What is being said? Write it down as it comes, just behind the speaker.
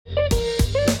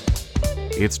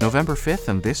It's November 5th,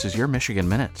 and this is your Michigan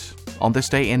Minute. On this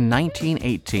day in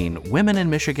 1918, women in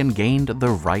Michigan gained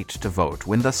the right to vote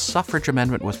when the suffrage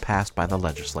amendment was passed by the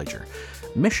legislature.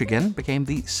 Michigan became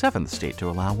the seventh state to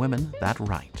allow women that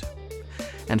right.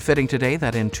 And fitting today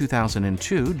that in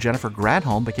 2002, Jennifer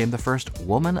Granholm became the first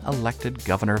woman elected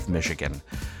governor of Michigan.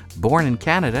 Born in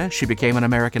Canada, she became an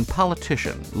American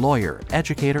politician, lawyer,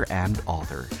 educator, and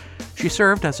author. She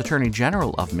served as Attorney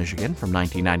General of Michigan from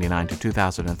 1999 to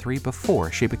 2003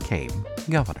 before she became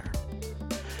governor.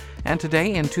 And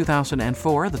today, in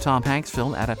 2004, the Tom Hanks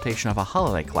film adaptation of a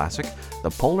holiday classic, The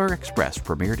Polar Express,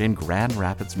 premiered in Grand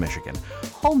Rapids, Michigan,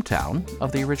 hometown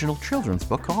of the original children's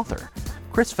book author,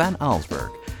 Chris Van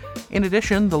Allsburg. In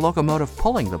addition, the locomotive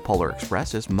pulling the Polar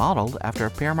Express is modeled after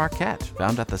Père Marquette,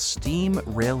 found at the Steam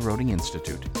Railroading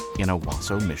Institute in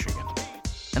Owasso, Michigan.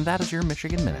 And that is your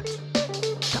Michigan Minute.